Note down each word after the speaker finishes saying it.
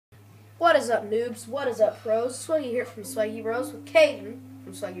What is up, noobs? What is up, pros? Swaggy here from Swaggy Bros with Caden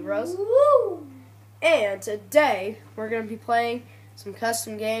from Swaggy Bros. Woo! And today we're gonna be playing some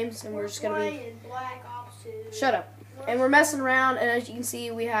custom games, and we're just gonna be Black Ops 2. Shut up. And we're messing around, and as you can see,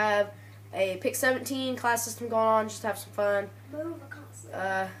 we have a Pick 17 class system going on, just to have some fun.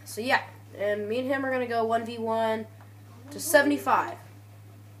 So yeah, and me and him are gonna go 1v1 to 75.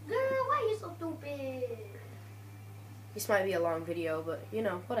 Girl, why you so stupid? This might be a long video, but you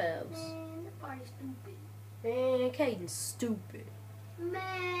know, what else? Man, this party's stupid. Man, Caden's stupid.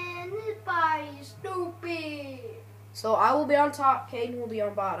 Man, this party's stupid. So I will be on top, Caden will be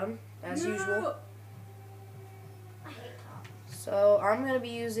on bottom, as No. usual. I hate top. So I'm going to be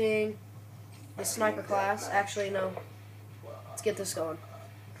using the sniper class. Actually, no. Let's get this going.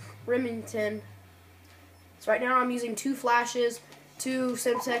 Remington. So right now I'm using 2 flashes, 2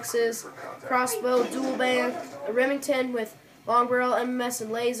 Semtexes, crossbow, dual band, a Remington with long barrel, MMS,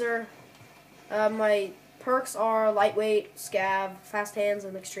 and laser. My perks are lightweight, scav, fast hands,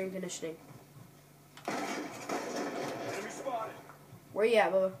 and extreme conditioning. Where you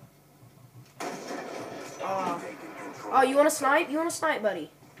at, Bubba? Oh, you want to snipe? You want to snipe, buddy?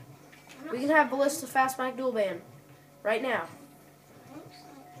 We can have ballista fast mag dual band right now.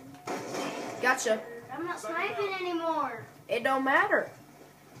 Gotcha. I'm not sniping anymore. It don't matter.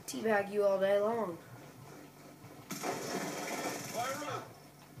 Teabag you all day long.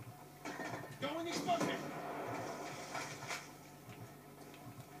 Going explosive.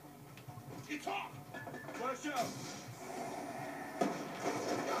 It's off. Flash out.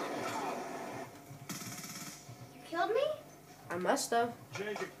 You killed me? I must have.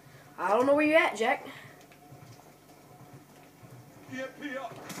 Changing. I don't know where you at, Jack. EMP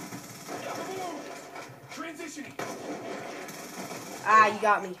up. Transitioning. Ah, you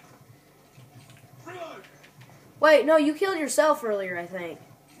got me. Reload. Wait, no, you killed yourself earlier, I think.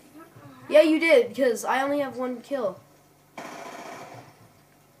 Yeah, you did, because I only have 1 kill.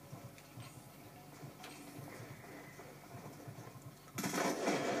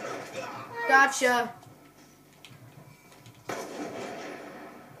 Gotcha. So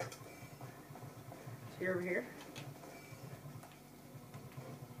you're over here.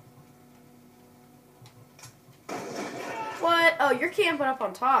 What? Oh, you're camping up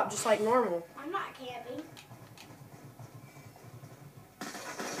on top, just like normal. I'm not camping.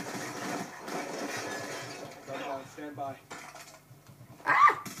 Stand by.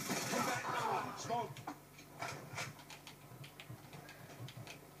 Ah! Smoke.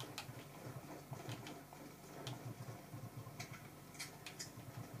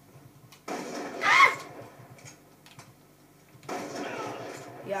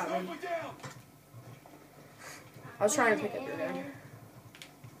 Yeah, man. Smoke down. I was trying to pick up your gun.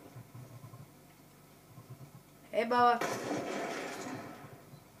 Hey, Bubba.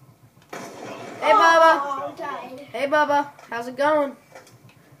 Hey, Bubba. Oh, I'm tired. Hey, Bubba. How's it going?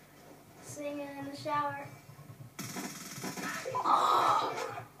 Singing in the shower.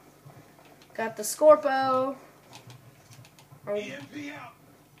 Got the Scorpo. Oh, EMP out.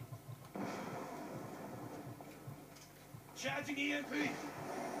 Charging EMP.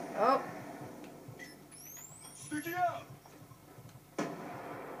 oh. Sticky out.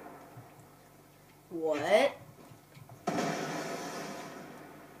 What?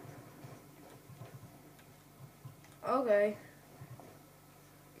 Okay.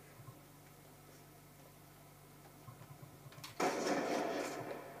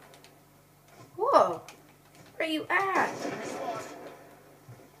 Whoa. Where are you at?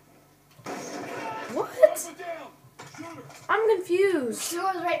 What? Sniper down. Shooter. I'm confused. She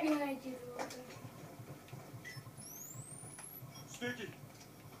was right behind you. Sticky.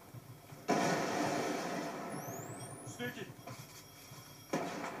 Sticky.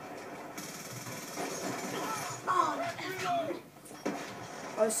 Oh, that Reload.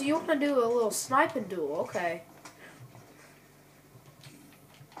 Oh, so you want to do a little sniping duel? Okay.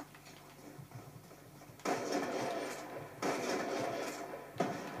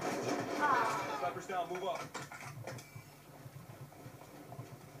 Sniper's down. Move up.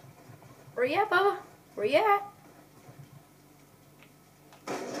 Where you at, Bubba? Where you at?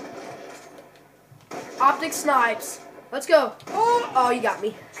 Optic snipes. Let's go. Oh, you got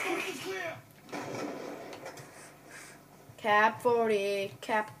me. Smoke is clear. Cap 40.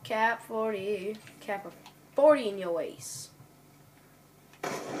 Cap 40. Cap 40 in your waist.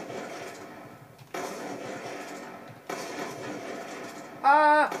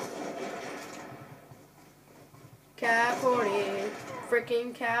 Cap 40.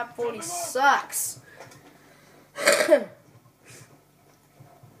 Freaking Cap 40 sucks.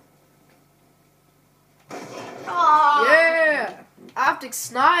 Oh. Yeah! Optic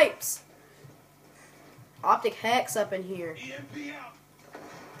snipes! Optic Hex up in here. EMP out.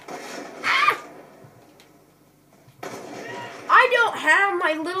 Ah! I don't have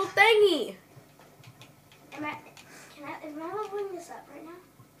my little thingy. Am I leveling this up right now?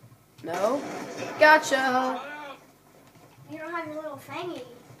 No. Gotcha. Shut out. You don't have your little thingy.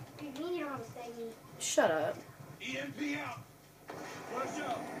 What do you mean you don't have a thingy? Shut up. EMP out. Flash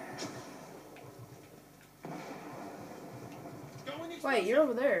out. Going explosive. Wait, you're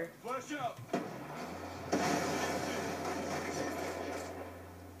over there. Flash out.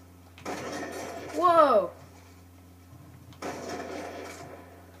 Whoa.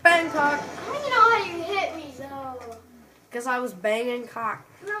 Bangkok. I don't even know how you hit me, though. Because I was banging cock.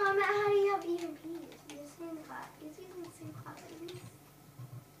 No, I meant how do you have even P's? You're the same class. You're using the same class as me.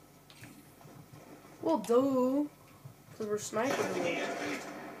 Well, duh. Because we're sniping.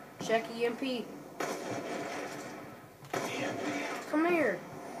 Check EMP. Come here.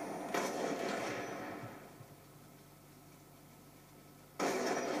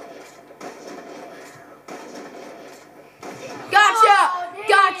 Gotcha! Oh, dang it.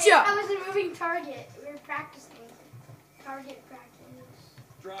 Gotcha! I was a moving target. We were practicing. Target practice.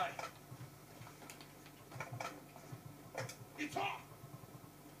 Dry. It's hot.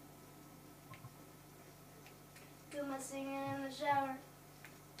 Do my singing in the shower.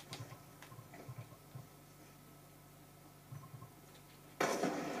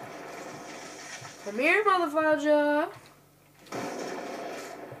 Come here, motherfucker.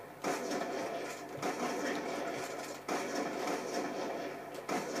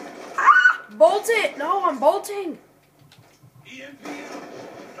 Ah! Bolt it! No, I'm bolting. EMP out.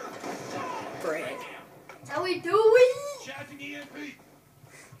 Frick. That's how we do it. Charging EMP.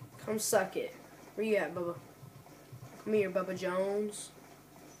 Come suck it. Where you at, Bubba? Come here, Bubba Jones.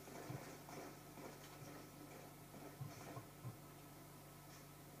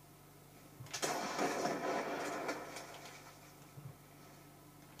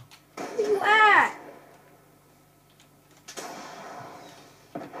 Where you at?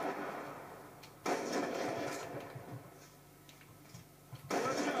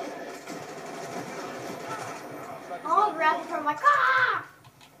 Flash out. I'll grab it from my car.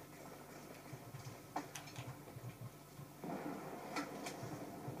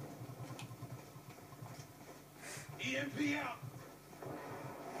 EMP out.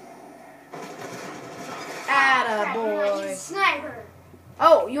 Atta He's boy. a sniper.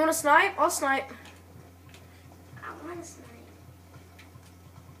 Oh, you want to snipe? I'll snipe. I want to snipe.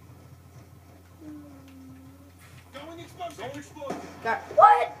 Going explosive. Going explosive. Got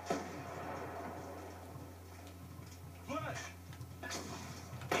what? Flash.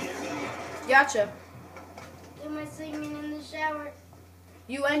 EMP out. Gotcha. Do my singing in the shower.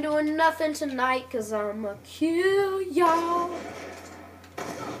 You ain't doing nothing tonight, cause I'ma kill y'all.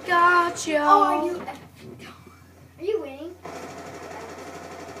 Gotcha. Oh, are you winning?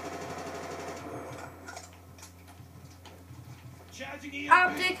 Charging EMP.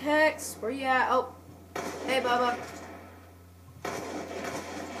 Optic Hex. Where you at? Oh. Hey, Bubba.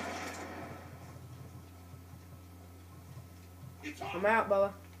 It's hot. I'm out,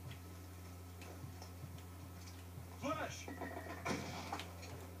 Bubba. Flash.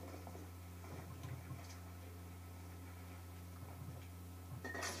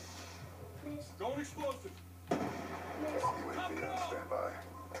 Miss, Going explosive. miss. Top it off.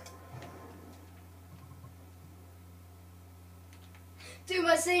 Do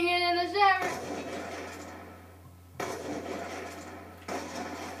my singing in the shower.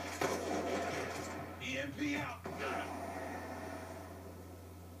 EMP out.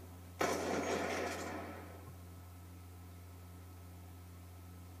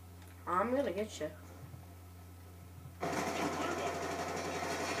 I'm gonna get you.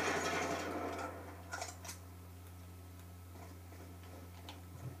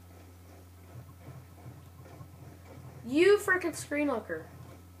 You freaking screen looker.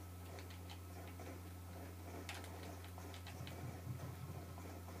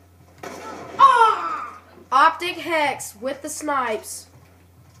 Ah! Optic Hex with the snipes.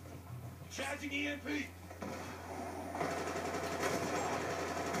 Charging EMP.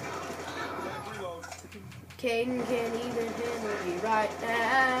 Reload. Caden can't even handle me right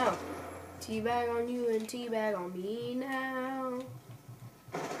now. Teabag on you and teabag on me now.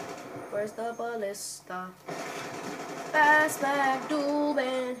 Where's the ballista? Fast back, duel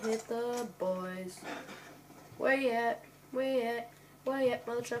and hit the boys. Where you at? Where you at? Where you at,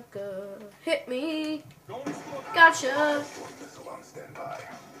 mother trucker? Hit me. Going explosive. Gotcha. Missile on standby.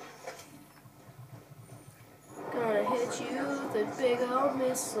 Gonna hit you with a big old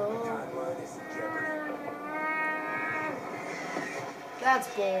missile. Timeline is in jeopardy. That's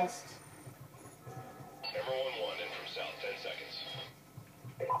bull. Hammer 1-1 in from south, 10 seconds.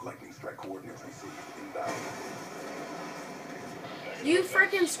 Lightning strike coordinates received. Inbound. You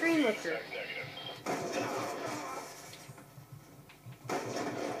freaking screen lifter. Negative.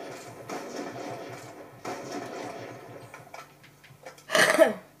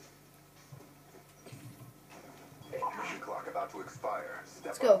 Mission clock about to expire. Step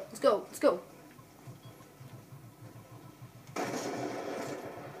Let's go. Let's go. Let's go.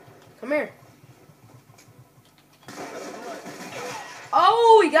 Come here.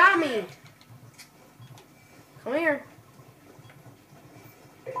 Oh, he got me. Come here.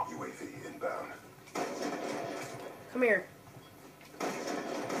 UAV inbound. Come here.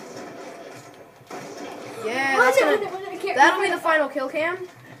 Yeah, that's gonna, that'll be the final kill cam.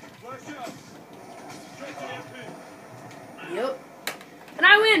 Flash out. Straight to MP. Yep. And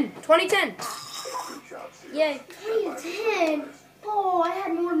I win. 2010. Good job, Seal. Yay. 2010. Oh, I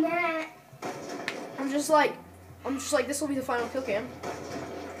had more than that. I'm just like, this will be the final kill cam.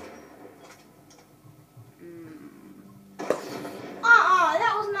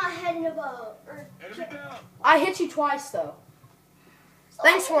 That was not heading above. Enemy down. I hit you twice though.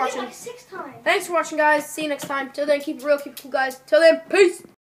 Thanks for I hit watching. like 6 times. Thanks for watching, guys. See you next time. Till then, keep it real, keep it cool, guys. Till then, peace.